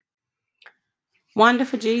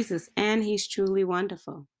Wonderful Jesus, and He's truly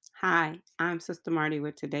wonderful. Hi, I'm Sister Marty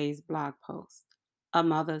with today's blog post, A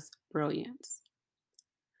Mother's Brilliance.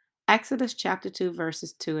 Exodus chapter 2,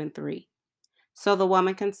 verses 2 and 3. So the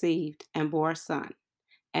woman conceived and bore a son,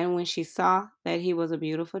 and when she saw that he was a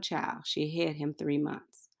beautiful child, she hid him 3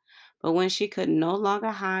 months. But when she could no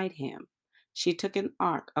longer hide him, she took an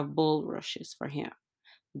ark of bulrushes for him,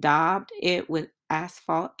 daubed it with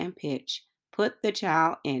asphalt and pitch, put the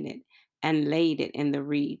child in it, and laid it in the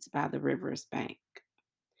reeds by the river's bank.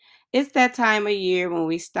 It's that time of year when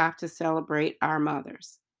we stop to celebrate our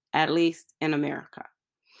mothers, at least in America.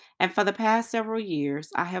 And for the past several years,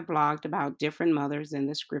 I have blogged about different mothers in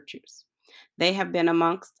the scriptures. They have been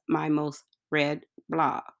amongst my most read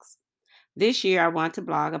blogs. This year, I want to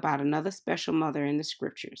blog about another special mother in the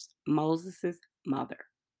scriptures, Moses' mother.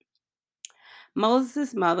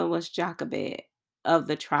 Moses' mother was Jochebed of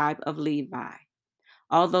the tribe of Levi.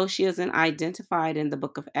 Although she isn't identified in the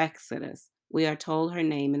book of Exodus, we are told her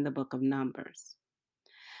name in the book of Numbers.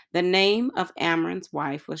 The name of Amram's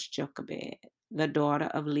wife was Jochebed, the daughter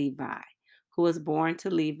of Levi, who was born to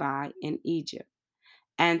Levi in Egypt.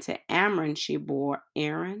 And to Amram she bore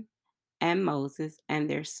Aaron and Moses and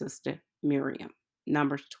their sister Miriam.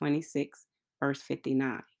 Numbers 26, verse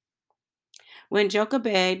 59. When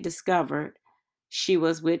Jochebed discovered she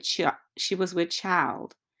was with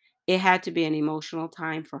child, it had to be an emotional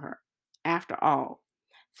time for her. After all,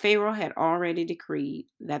 Pharaoh had already decreed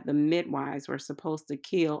that the midwives were supposed to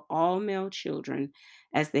kill all male children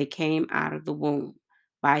as they came out of the womb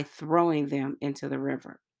by throwing them into the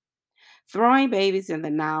river. Throwing babies in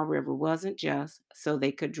the Nile River wasn't just so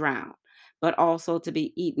they could drown, but also to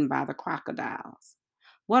be eaten by the crocodiles.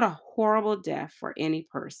 What a horrible death for any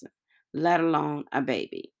person, let alone a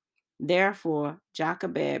baby. Therefore,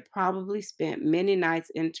 Jochebed probably spent many nights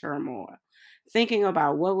in turmoil, thinking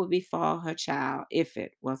about what would befall her child if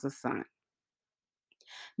it was a son.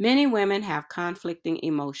 Many women have conflicting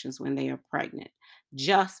emotions when they are pregnant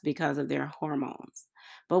just because of their hormones.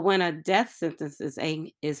 But when a death sentence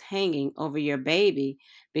is hanging over your baby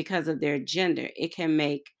because of their gender, it can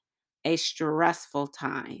make a stressful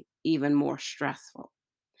time even more stressful.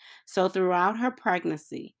 So throughout her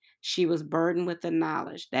pregnancy, she was burdened with the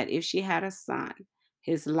knowledge that if she had a son,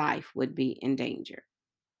 his life would be in danger.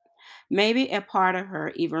 Maybe a part of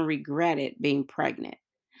her even regretted being pregnant.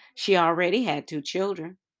 She already had 2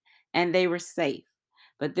 children and they were safe.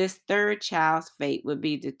 But this third child's fate would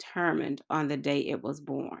be determined on the day it was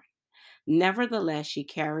born. Nevertheless, she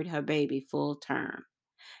carried her baby full term,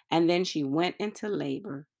 and then she went into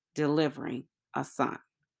labor, delivering a son.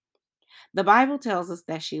 The Bible tells us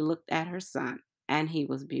that she looked at her son, and he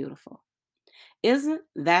was beautiful. Isn't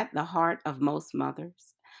that the heart of most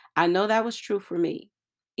mothers? I know that was true for me.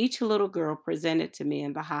 Each little girl presented to me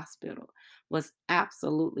in the hospital was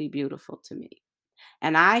absolutely beautiful to me.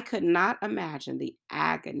 And I could not imagine the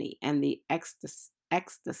agony and the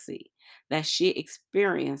ecstasy that she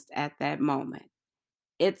experienced at that moment.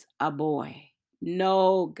 It's a boy.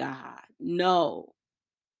 No, God, no.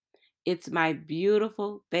 It's my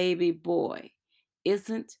beautiful baby boy.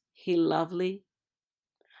 Isn't he lovely?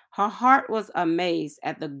 Her heart was amazed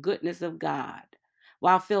at the goodness of God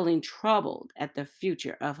while feeling troubled at the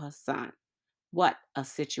future of her son. What a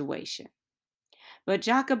situation. But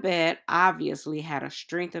Jochebed obviously had a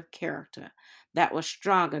strength of character that was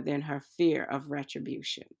stronger than her fear of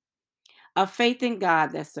retribution, a faith in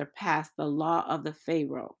God that surpassed the law of the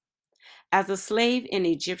Pharaoh. As a slave in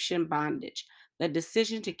Egyptian bondage, the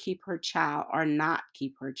decision to keep her child or not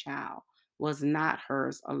keep her child was not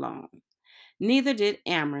hers alone. Neither did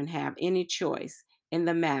Amram have any choice in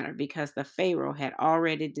the matter because the Pharaoh had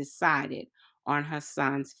already decided on her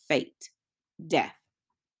son's fate, death,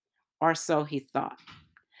 or so he thought.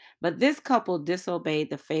 But this couple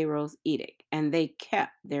disobeyed the Pharaoh's edict and they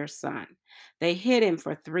kept their son. They hid him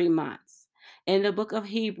for 3 months. In the book of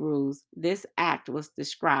Hebrews, this act was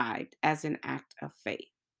described as an act of faith.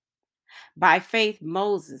 By faith,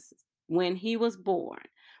 Moses, when he was born,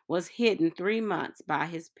 was hidden 3 months by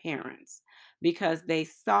his parents because they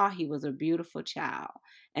saw he was a beautiful child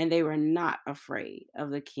and they were not afraid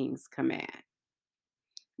of the king's command.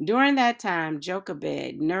 During that time,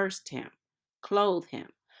 Jochebed nursed him, clothed him,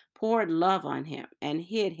 poured love on him, and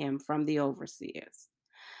hid him from the overseers.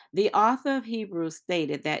 The author of Hebrews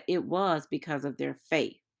stated that it was because of their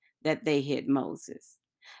faith that they hid Moses.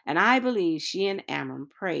 And I believe she and Amram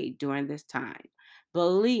prayed during this time,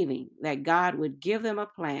 believing that God would give them a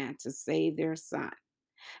plan to save their son.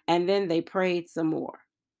 And then they prayed some more.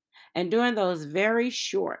 And during those very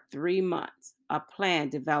short 3 months, a plan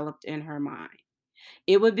developed in her mind.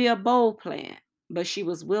 It would be a bold plan, but she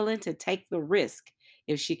was willing to take the risk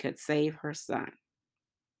if she could save her son.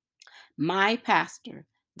 My pastor,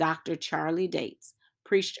 Dr. Charlie Dates,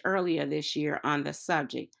 preached earlier this year on the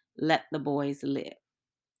subject, Let the Boys Live.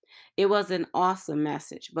 It was an awesome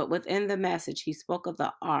message, but within the message, he spoke of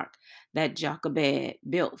the ark that Jochebed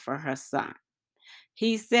built for her son.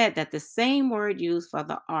 He said that the same word used for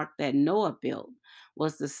the ark that Noah built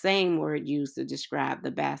was the same word used to describe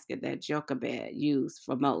the basket that Jochebed used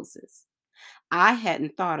for Moses. I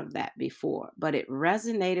hadn't thought of that before, but it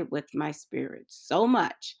resonated with my spirit so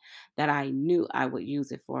much that I knew I would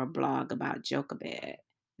use it for a blog about Jochebed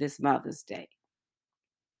this Mother's Day.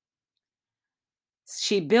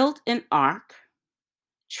 She built an ark,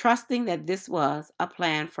 trusting that this was a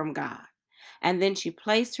plan from God. And then she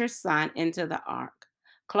placed her son into the ark,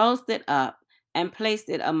 closed it up, and placed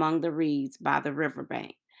it among the reeds by the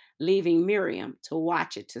riverbank, leaving Miriam to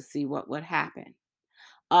watch it to see what would happen.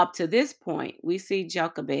 Up to this point, we see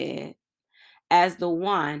Jochebed as the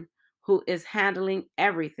one who is handling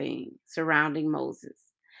everything surrounding Moses.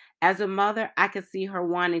 As a mother, I could see her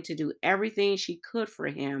wanting to do everything she could for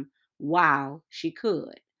him while she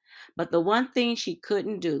could. But the one thing she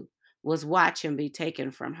couldn't do was watch him be taken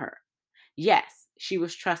from her. Yes, she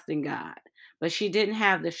was trusting God, but she didn't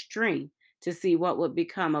have the strength to see what would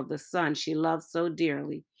become of the son she loved so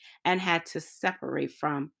dearly and had to separate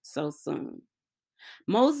from so soon.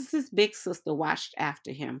 Moses' big sister watched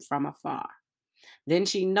after him from afar. Then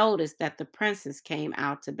she noticed that the princess came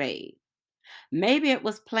out to bathe. Maybe it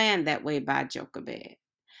was planned that way by Jochebed.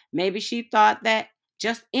 Maybe she thought that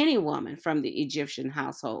just any woman from the Egyptian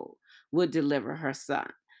household would deliver her son,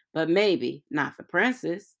 but maybe not the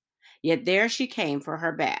princess. Yet there she came for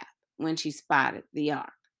her bath when she spotted the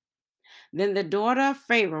ark. Then the daughter of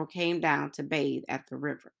Pharaoh came down to bathe at the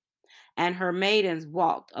river, and her maidens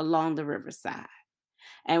walked along the riverside.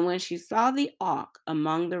 And when she saw the ark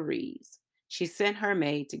among the reeds, she sent her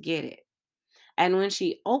maid to get it. And when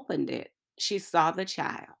she opened it, she saw the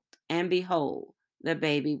child, and behold, the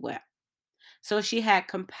baby wept. So she had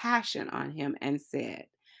compassion on him and said,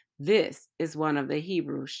 "This is one of the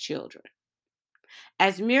Hebrews' children."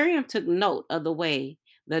 As Miriam took note of the way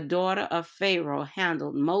the daughter of Pharaoh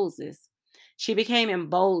handled Moses, she became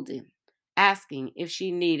emboldened, asking if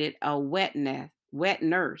she needed a wet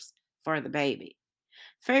nurse for the baby.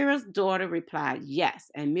 Pharaoh's daughter replied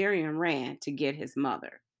yes, and Miriam ran to get his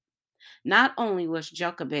mother. Not only was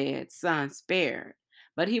Jochebed's son spared,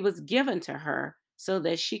 but he was given to her so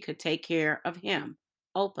that she could take care of him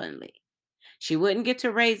openly. She wouldn't get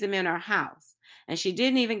to raise him in her house, and she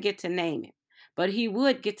didn't even get to name him, but he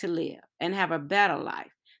would get to live and have a better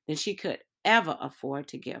life than she could ever afford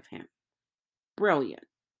to give him. Brilliant.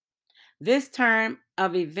 This turn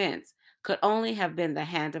of events could only have been the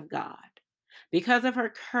hand of God. Because of her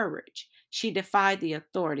courage, she defied the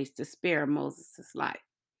authorities to spare Moses' life.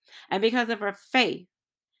 And because of her faith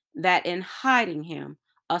that in hiding him,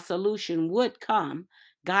 a solution would come,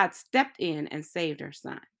 God stepped in and saved her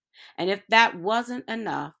son. And if that wasn't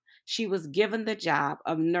enough, she was given the job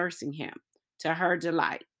of nursing him to her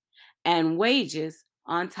delight and wages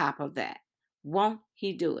on top of that. Won't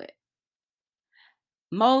he do it?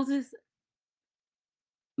 Moses,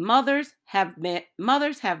 mothers have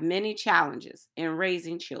many challenges in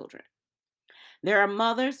raising children. There are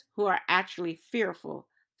mothers who are actually fearful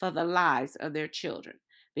for the lives of their children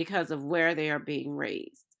because of where they are being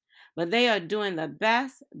raised. But they are doing the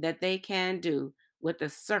best that they can do with the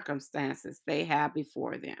circumstances they have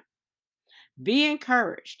before them. Be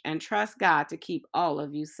encouraged and trust God to keep all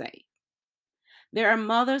of you safe. There are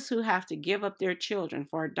mothers who have to give up their children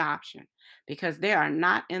for adoption because they are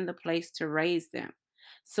not in the place to raise them.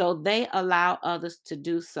 So they allow others to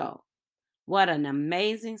do so. What an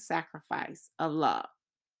amazing sacrifice of love.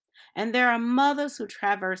 And there are mothers who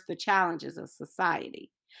traverse the challenges of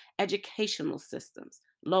society, educational systems,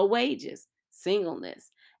 low wages,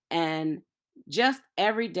 singleness, and just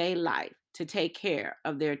everyday life to take care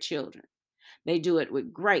of their children. They do it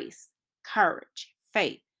with grace, courage,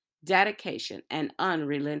 faith, dedication, and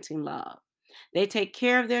unrelenting love. They take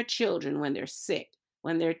care of their children when they're sick,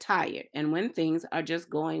 when they're tired, and when things are just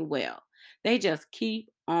going well. They just keep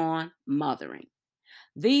on mothering.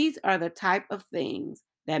 These are the type of things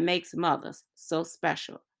that makes mothers so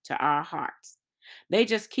special to our hearts. They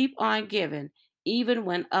just keep on giving even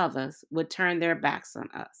when others would turn their backs on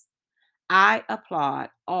us. I applaud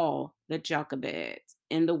all the Jochebeds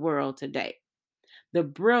in the world today. The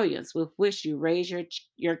brilliance with which you raise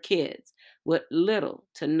your kids with little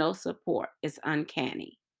to no support is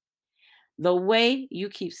uncanny. The way you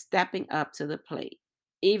keep stepping up to the plate,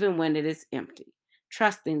 even when it is empty,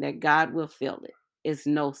 trusting that God will fill it, is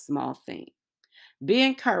no small thing. Be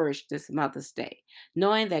encouraged this Mother's Day,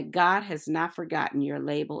 knowing that God has not forgotten your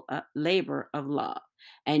labor of love,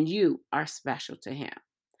 and you are special to Him.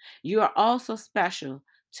 You are also special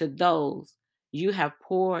to those you have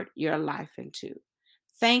poured your life into.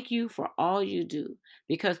 Thank you for all you do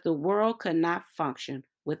because the world could not function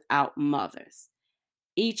without mothers.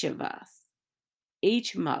 Each of us,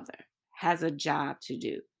 each mother has a job to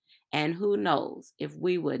do. And who knows if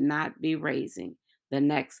we would not be raising the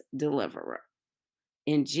next deliverer.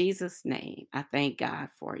 In Jesus' name, I thank God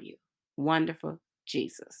for you. Wonderful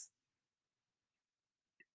Jesus.